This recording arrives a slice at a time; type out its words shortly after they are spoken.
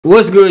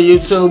What's good,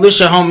 YouTube? It's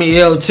your homie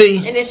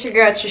LT. And it's your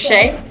girl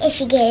Trishea. It's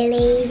your gay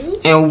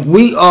lady. And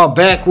we are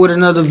back with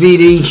another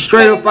VD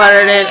straight up out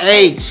of that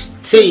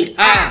HTINE.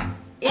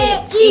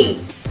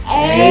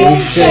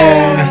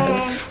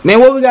 Man,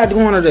 what we got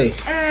going today?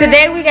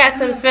 Today we got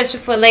something special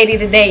for Lady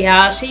today,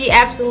 y'all. She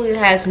absolutely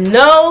has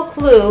no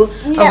clue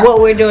of what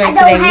we're doing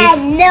today. I don't have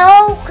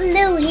no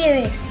clue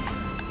here.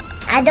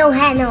 I don't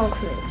have no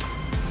clue.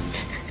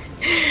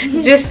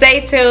 Just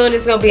stay tuned.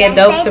 It's going to be a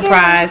dope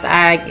surprise.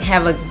 I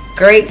have a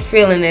great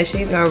feeling that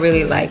she's going to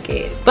really like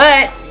it.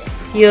 But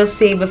you'll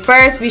see. But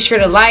first, be sure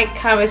to like,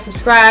 comment,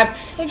 subscribe.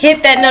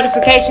 Hit that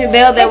notification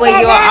bell. That way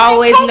you are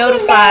always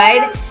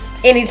notified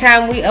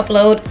anytime we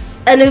upload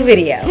a new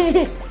video.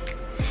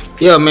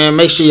 Yeah, man,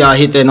 make sure y'all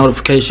hit that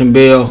notification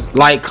bell.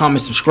 Like,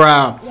 comment,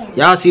 subscribe.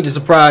 Y'all see the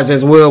surprise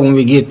as well when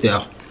we get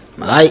there.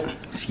 Alright?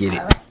 Let's get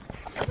it.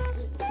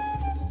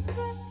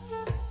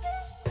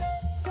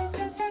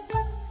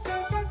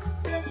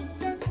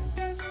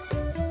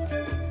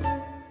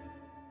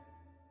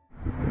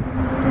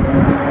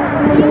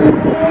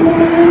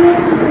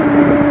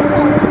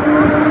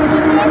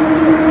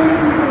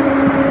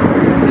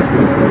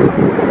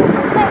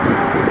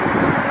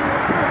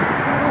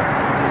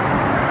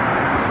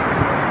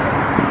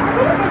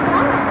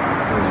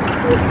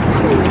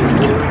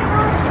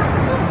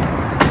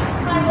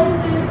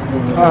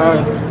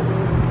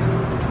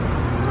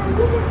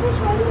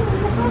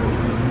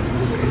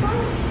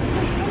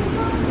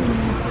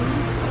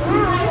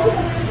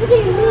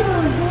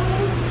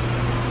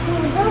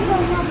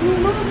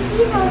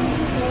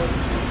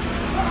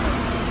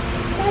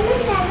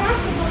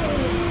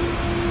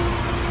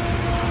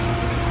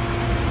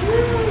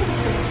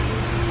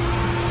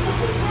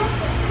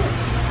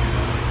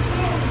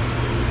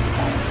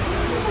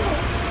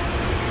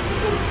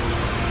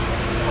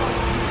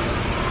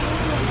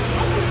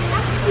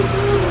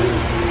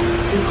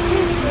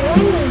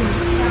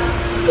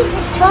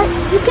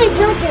 You can't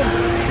touch them.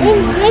 They're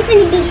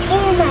gonna be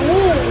scaring my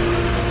hands.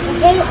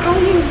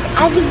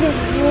 I can just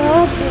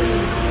rub them.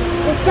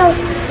 They're so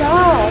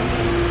soft.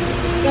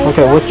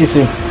 Okay, what you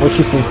see? What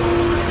you see?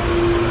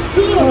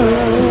 Here.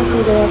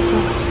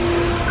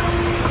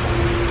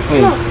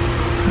 Hey. Look.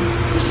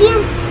 You see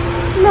them?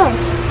 Look.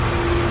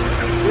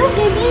 Look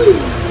at these.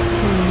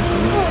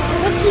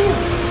 Look here.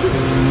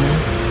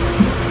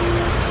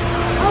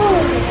 Oh.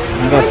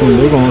 I got some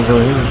big ones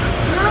right here.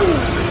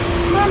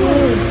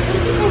 Mommy.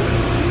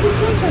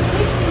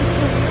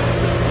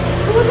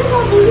 Look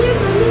over here,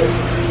 Mommy.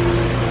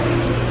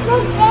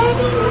 Look, Daddy,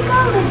 look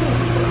over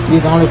there.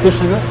 These are the only fish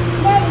I got?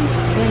 Daddy.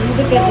 When you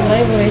look at the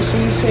label, they show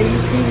you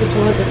see which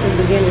ones are for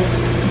beginners.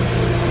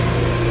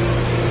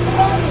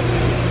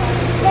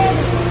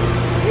 Daddy,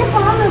 look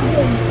all of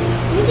them.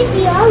 You can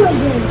see all of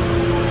them.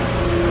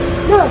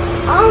 Look,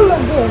 all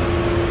of them.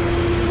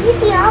 You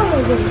see all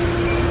of them.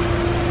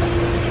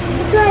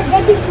 Because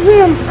they can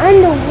swim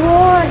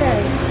underwater.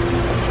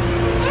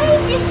 Hey,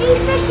 fishies.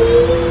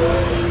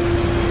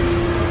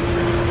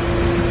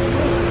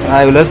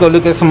 Alright, let's go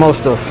look at some more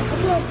stuff.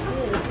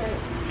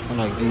 I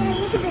like these.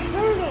 Look at the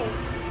turtle.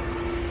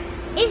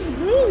 It's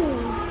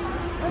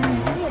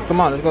green. Come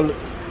on, let's go look.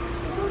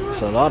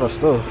 It's a lot of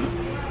stuff.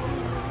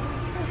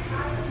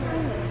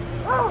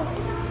 Oh.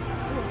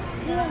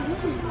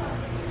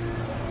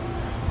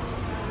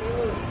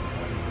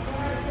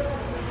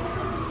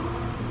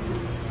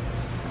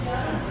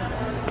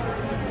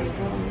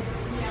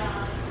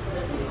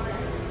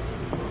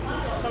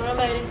 Come on,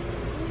 lady.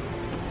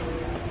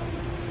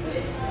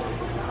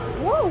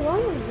 Whoa, one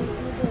of them.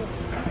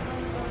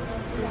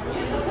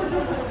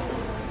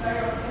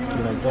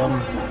 You like that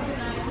one?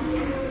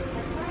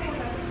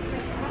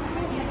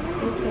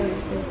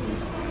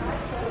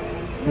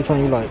 Which one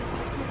you like?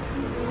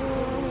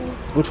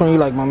 Which one you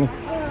like, mommy?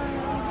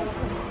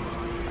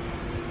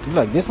 You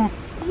like this one?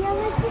 Yeah,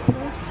 like this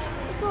one.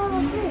 It's all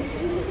like this.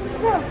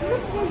 Look,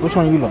 look. Which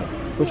one you like?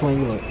 Which one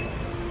you like?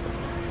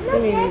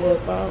 Let me need a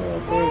 5 or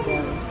 3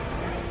 gallon.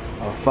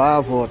 A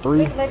 5 or a 3?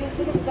 Lady,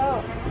 look at the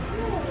dog.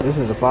 This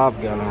is a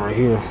 5 gallon right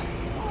here. I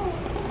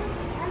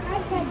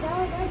like that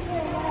dog right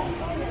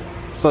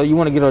there. So you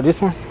want to get her this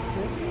one?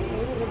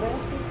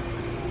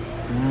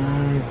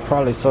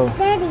 Probably so.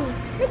 Daddy,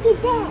 look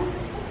at that.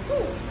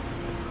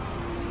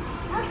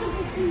 I'll get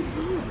to see you.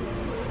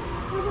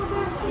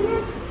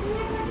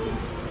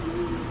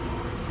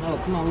 No,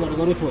 come on, we gotta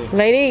go this way.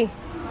 Lady.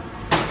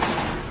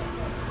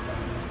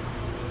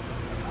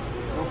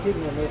 Don't keep me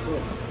on this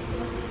way.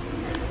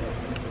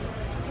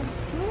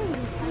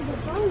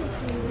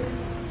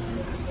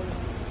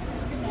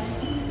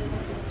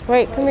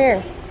 Wait, come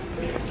here.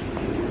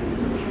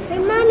 Hey,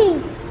 Mommy.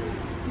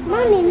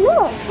 Mommy,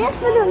 look. That's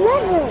for the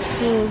lizard.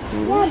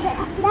 Yeah,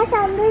 that's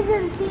how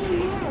lizards be in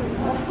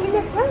there. In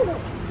the turtle.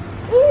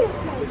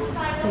 Innocent.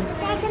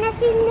 Dad, can I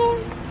see in there?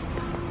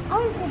 I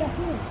want to see the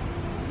food.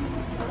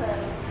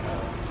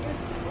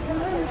 Can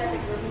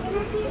I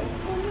see it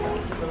in there?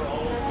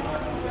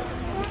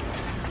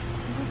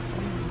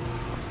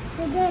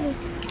 Hey, Daddy.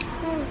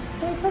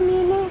 Can you put me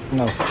in there?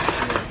 No.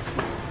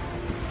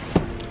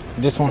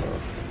 This one?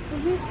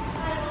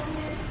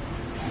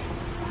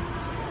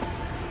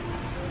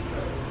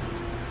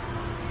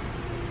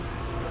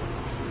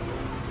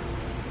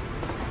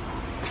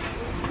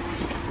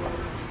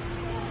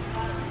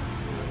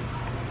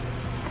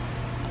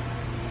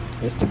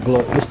 It's the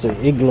glow.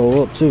 It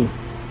glow up too.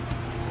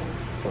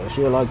 So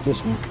she'll like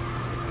this one.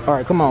 All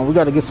right, come on. We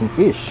gotta get some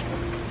fish.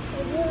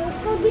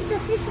 Let's go get the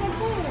fish right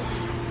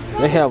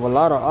there. They have a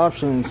lot of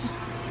options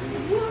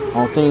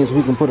on things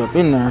we can put up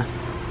in there.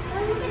 Oh,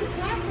 look at the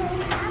castle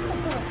and the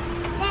octopus.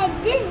 Dad,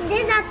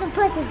 this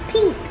octopus is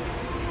pink.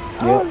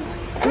 Yep.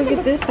 Look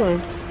at this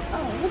one.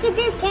 Oh, look at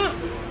this cat.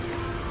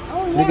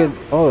 Oh, yeah. Look at.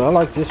 Oh, I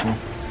like this one.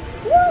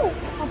 Whoa,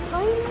 a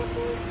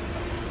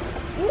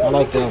pineapple? I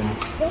like that one.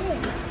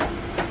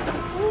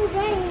 Oh,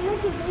 Daddy,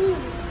 look at these.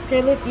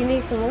 Okay, look, you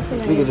need some. What's in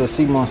Look there? at the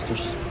sea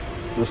monsters,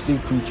 the sea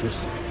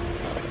creatures.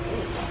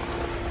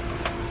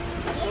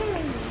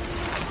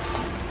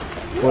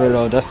 What are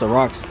those? That's the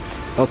rocks.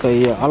 Okay,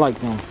 yeah, I like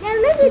them. Now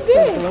look at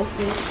this.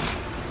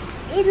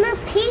 It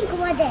looks pink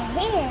with the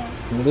hair.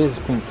 It is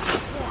pink.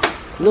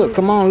 Look,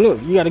 come on, look.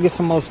 You gotta get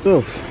some more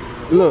stuff.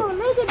 Look. Oh,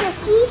 look at the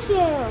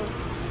seashell.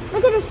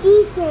 Look at the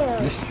seashell.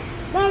 This,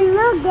 Daddy,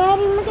 look,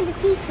 Daddy, look at the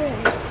seashell.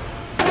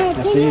 Daddy,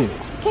 I see it.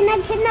 Can I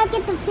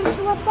get the fish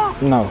with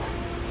that? No.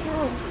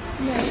 No.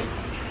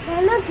 Now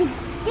look at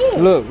this.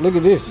 Look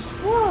at this.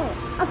 Whoa,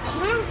 a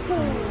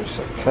castle. It's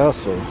a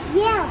castle.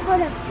 Yeah, for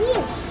the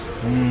fish.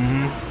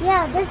 Mm-hmm.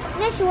 Yeah, this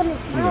fish one is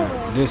smaller.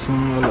 Yeah, this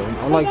one.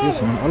 I like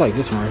this one. I like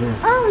this one right here.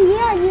 Oh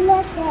yeah, you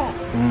like that.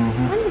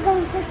 Mm-hmm. I'm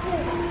going to put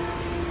this.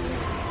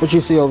 What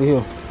you see over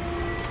here?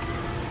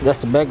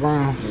 That's the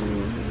backgrounds.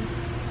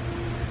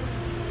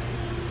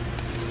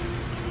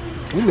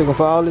 We looking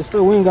for all this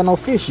stuff. We ain't got no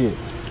fish yet. Oh,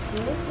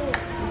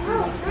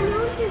 I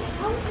want this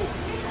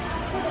fish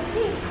for the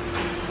fish.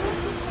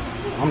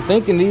 I'm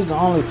thinking these are the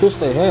only fish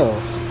they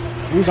have.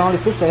 These are the only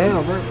fish they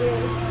have, right?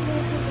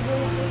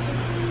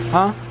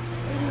 Huh?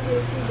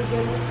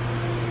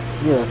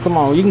 Yeah, come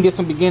on. You can get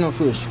some beginner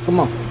fish. Come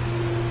on.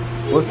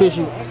 What fish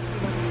you?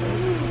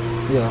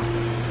 Yeah.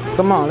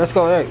 Come on, let's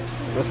go X.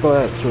 Let's go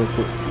X real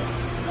quick.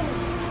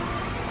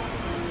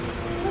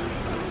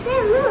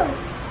 There, look.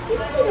 You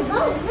can see the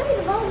boat. Look at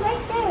the boat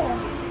right there.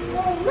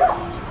 There, look.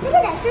 Look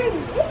at that tree.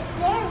 It's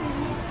scary.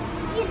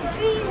 You see the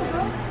tree and the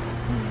boat?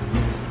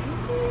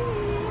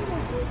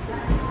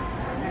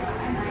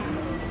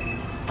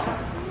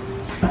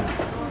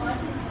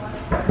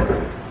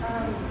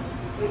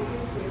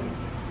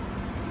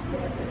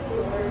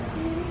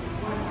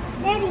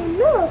 Daddy,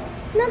 look.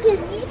 Look, you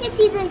can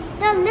see the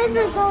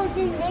lizard goes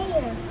in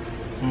there.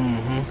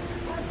 Mm-hmm.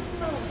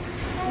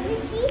 Let me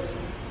see.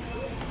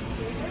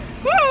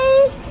 Hey!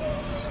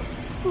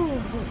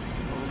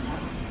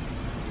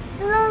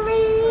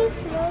 Slowly,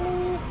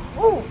 slowly.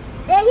 Oh,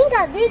 there he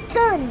got big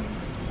tongue.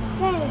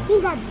 There, he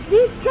got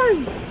big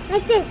tongue.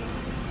 Like this.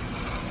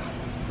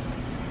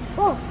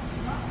 Oh.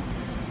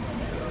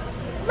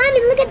 Mommy,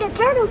 look at the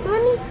turtle,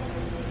 Mommy.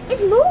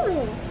 It's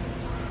moving.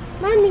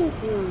 Mommy,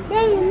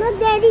 Daddy, look,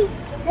 Daddy.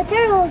 The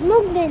turtle is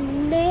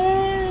moving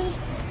very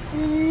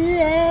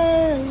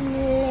slowly.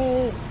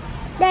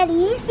 Daddy,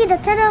 you see the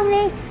turtle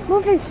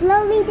moving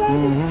slowly, Daddy?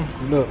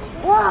 Mm-hmm. Look.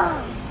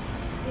 Wow.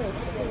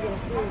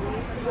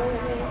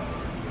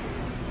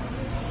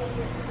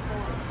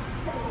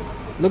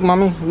 Look,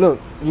 Mommy. Look.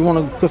 You want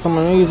to put some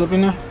of these up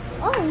in there?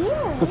 Oh,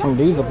 yeah. Put some of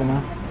these up in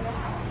there.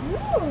 Ooh.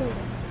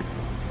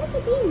 Look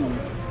at these.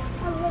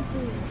 I like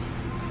these.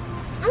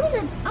 I'm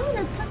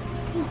gonna put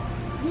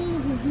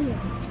these in here.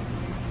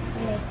 I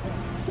like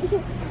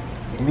them.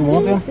 You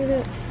want them?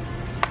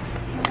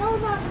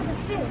 Those are for the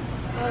fish.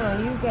 Oh,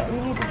 we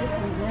need to get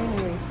some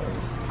greenery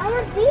first. I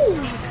like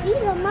these.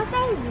 These are my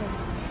favorite.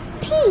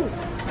 Pink.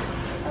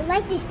 I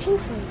like these pink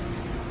ones.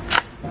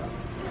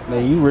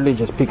 Hey, you really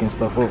just picking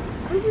stuff up.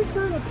 I'm just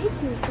trying to pick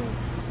me some.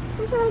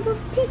 I'm trying to go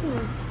pick me.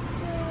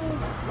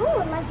 Oh,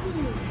 I like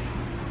these.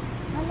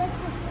 I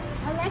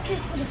like this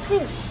for the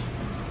fish.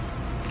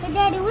 Hey,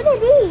 Daddy, what are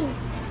these?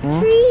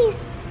 Trees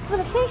for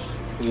the fish?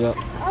 Yep.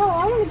 Oh,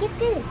 I want to get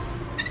this.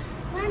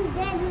 Mom,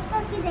 Dad, let's go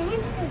see the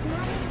hamsters,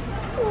 Mom.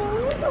 Oh,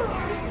 look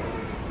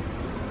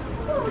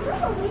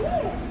over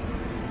here.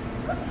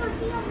 Let's go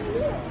see over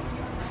here.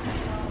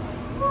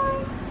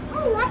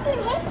 Oh, I see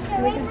a hamster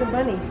Look right at the now.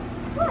 bunny.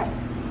 What?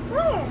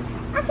 Where?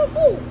 I can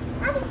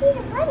see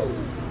the bunny.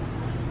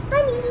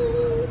 Bunny.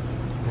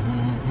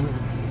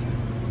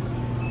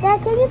 Dad,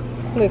 can you?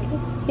 Look,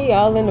 he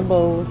all in the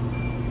bowl.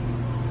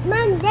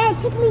 Mom, Dad,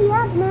 pick me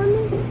up,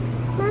 Mommy.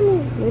 Mommy.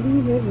 What are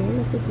you doing?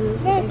 Look at this.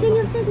 Dad, can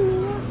you pick me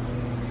up?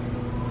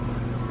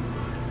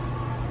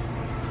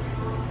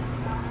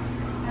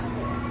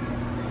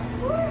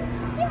 What?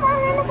 You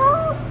want in the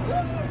boat?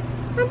 Yeah.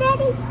 My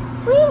Daddy,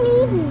 what are you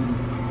eating?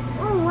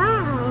 Oh,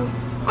 wow.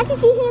 I can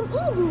see him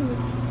eating.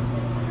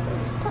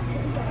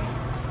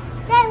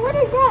 Dad, what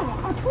is that?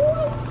 A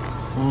toy?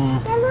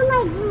 That look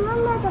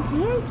like a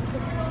pig.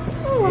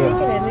 Oh, Yeah.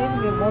 They need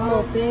to get one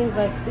more thing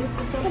like this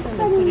or something to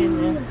put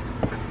in there.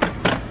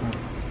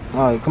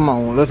 Alright, come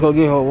on. Let's go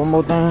get her one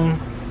more thing.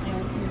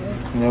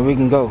 And then we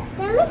can go.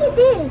 Now look at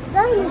this.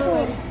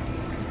 Dinosaur.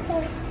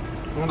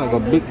 It's like a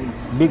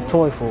big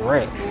toy for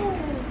rats.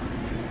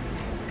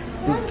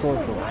 Big toy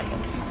for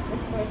rats.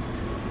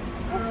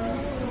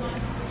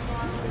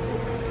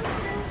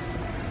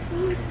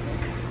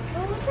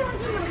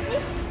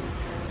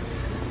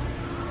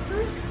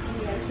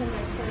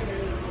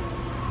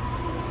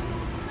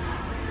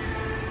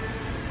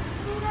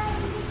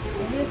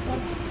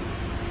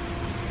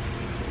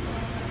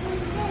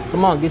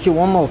 Come on, get you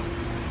one more.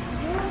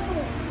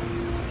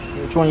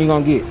 Which one you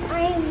gonna get? I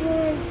want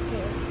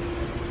this.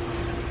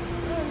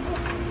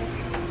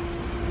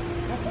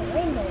 Like a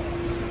rainbow.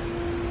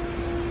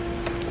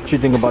 What you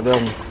think about that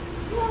one?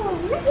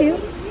 It's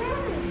cute.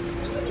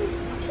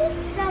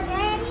 Pizza,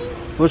 Daddy.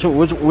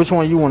 Which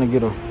one you want to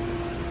get her?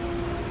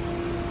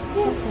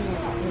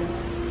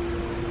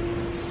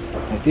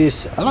 Like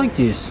this. I like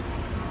this.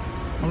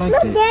 I like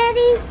Look, this.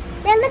 Daddy.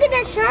 Now look at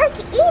that shark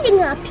eating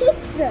our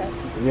pizza.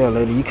 Yeah,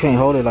 lady, you can't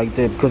hold it like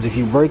that because if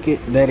you break it,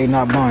 Daddy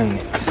not buying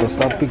it. So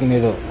stop picking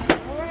it up.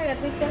 Alright, I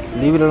think that's it.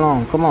 Leave it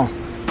alone. Come on.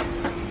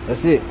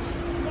 That's it.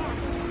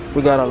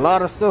 We got a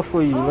lot of stuff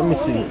for you. Let me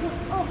see.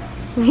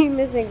 You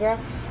missing, girl.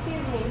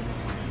 Excuse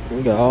me.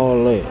 We got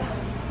all that.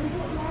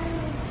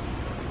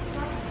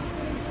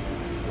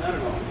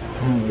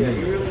 Yeah,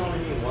 you really only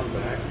need one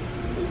bag.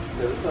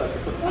 It's a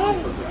Daddy,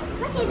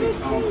 look at this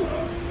tree.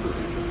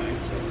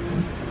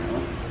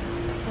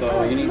 So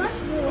you need a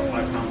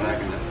 5-pound bag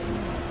in this.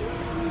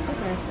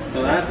 Okay. So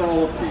that's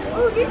all up to you.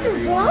 Oh, this is If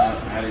you what? want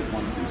to add it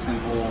one too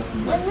simple,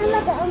 like Look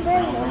at the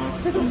umbrella.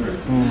 rocks, or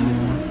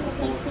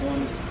colorful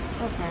ones.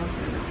 Okay.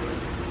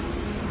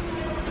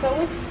 So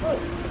which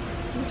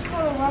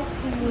color rocks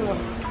do you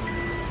want?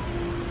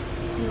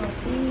 You want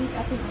these? I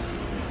think.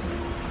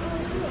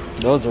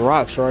 Those are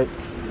rocks, right?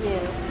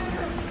 Yeah.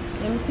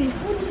 Let me see.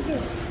 What is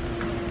it?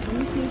 Let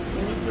me see.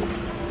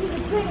 These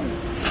are pretty.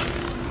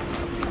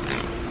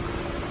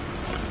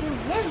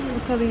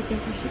 What color do you think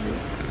we should do?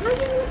 How do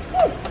you look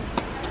this?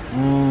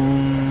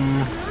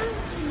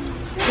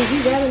 Because you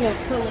got enough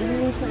color. You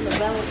need something to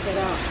balance it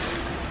out.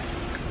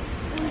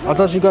 I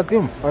thought you got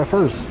them at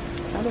first.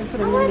 I didn't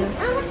put I them in want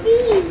there.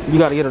 these. You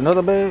got to get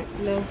another bag.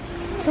 No.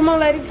 Come on,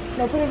 lady.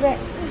 No, put it back.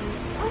 I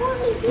want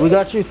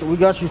these. We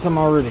got you some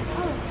already.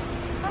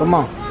 Come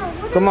on.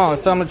 Come on,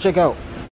 it's time to check out.